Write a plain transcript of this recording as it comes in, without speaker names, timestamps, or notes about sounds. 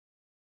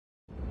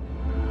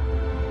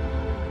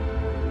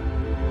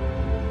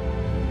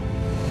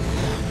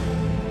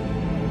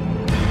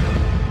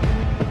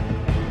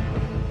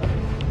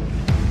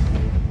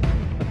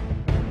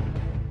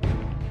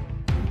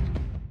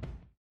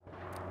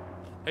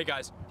Hey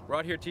guys, we're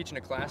out here teaching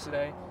a class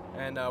today,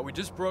 and we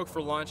just broke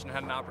for lunch and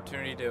had an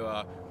opportunity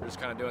to, we're just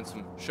kind of doing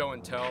some show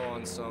and tell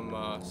on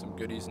some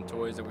goodies and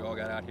toys that we all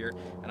got out here.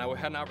 And I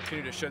had an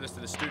opportunity to show this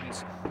to the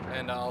students,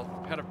 and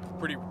had a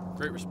pretty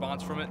great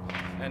response from it.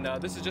 And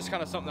this is just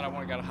kind of something that I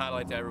want to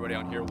highlight to everybody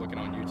on here looking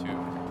on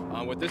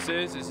YouTube. What this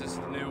is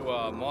the new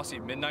Mossie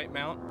Midnight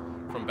Mount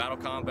from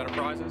BattleComp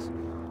Enterprises.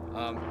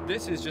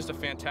 This is just a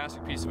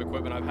fantastic piece of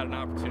equipment. I've had an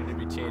opportunity to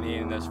be T&E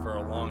in this for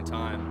a long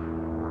time,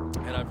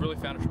 and I've really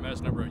found a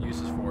tremendous number of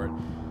uses for it.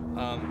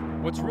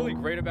 What's really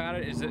great about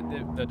it is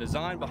that the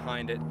design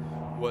behind it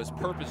was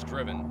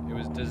purpose-driven. It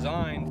was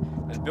designed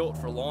and built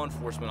for law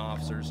enforcement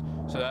officers,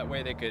 so that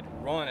way they could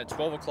run a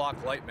 12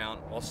 o'clock light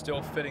mount while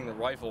still fitting the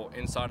rifle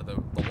inside of the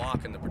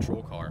lock in the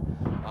patrol car.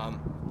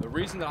 The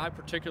reason that I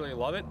particularly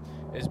love it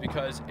is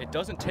because it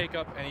doesn't take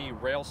up any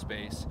rail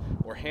space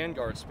or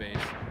handguard space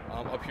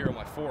up here on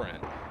my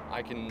forend.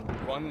 I can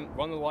run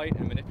the light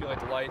and manipulate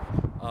the light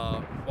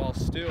while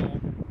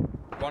still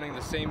running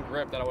the same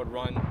grip that I would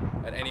run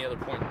at any other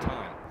point in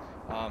time.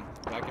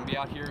 I can be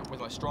out here with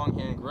my strong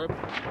hand grip,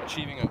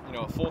 achieving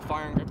a full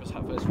firing grip as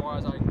far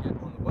as I can get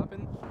on the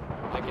weapon.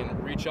 I can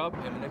reach up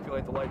and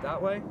manipulate the light that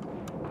way.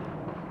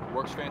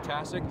 Works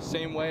fantastic.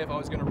 Same way if I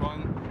was going to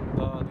run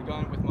the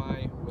gun with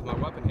my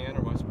weapon hand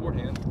or my sport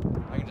hand,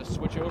 I can just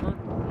switch over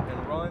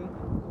and run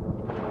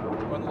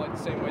the light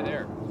the same way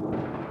there.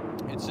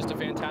 It's just a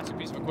fantastic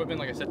piece of equipment.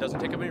 Like I said, doesn't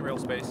take up any rail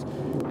space,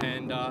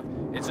 and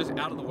it's just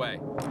out of the way.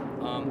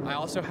 I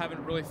also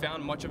haven't really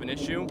found much of an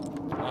issue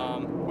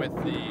with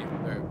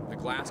the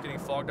glass getting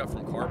fogged up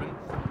from carbon.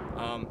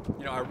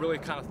 I really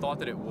kind of thought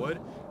that it would,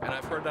 and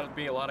I've heard that would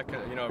be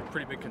a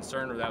pretty big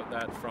concern about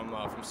that from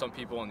some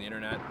people on the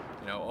internet.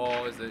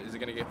 Oh, is it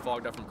going to get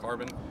fogged up from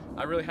carbon?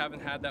 I really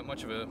haven't had that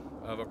much of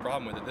a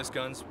problem with it. This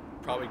gun's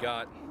probably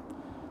got,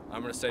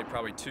 I'm going to say,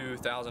 probably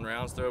 2,000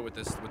 rounds through it with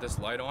this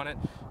light on it,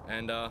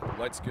 and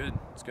light's good.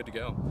 It's good to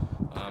go.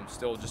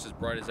 Still just as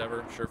bright as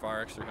ever,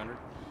 Surefire X300.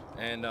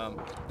 And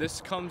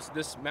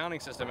this mounting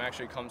system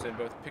actually comes in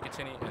both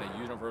Picatinny and a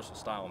universal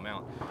style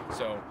mount.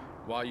 So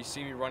while you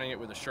see me running it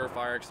with a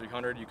Surefire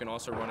X300, you can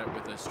also run it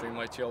with a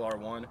Streamlight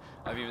TLR1.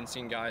 I've even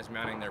seen guys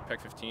mounting their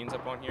PEC 15s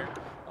up on here.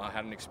 I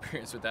had an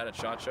experience with that at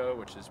SHOT Show,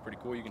 which is pretty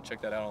cool. You can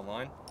check that out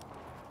online.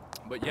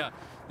 But yeah,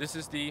 this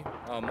is the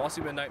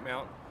Mossie Midnight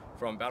Mount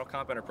from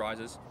BattleComp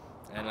Enterprises,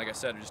 and like I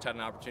said, I just had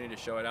an opportunity to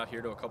show it out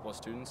here to a couple of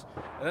students,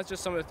 and that's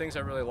just some of the things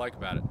I really like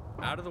about it.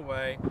 Out of the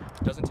way,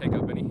 it doesn't take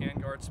up any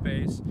handguard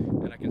space,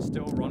 and I can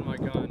still run my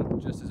gun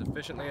just as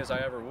efficiently as I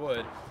ever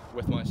would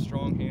with my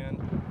strong hand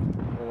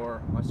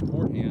or my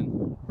sport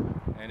hand,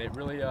 and it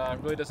really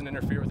doesn't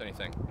interfere with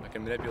anything. I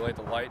can manipulate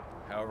the light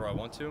however I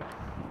want to.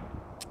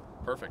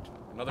 Perfect.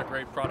 Another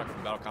great product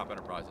from BattleComp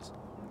Enterprises.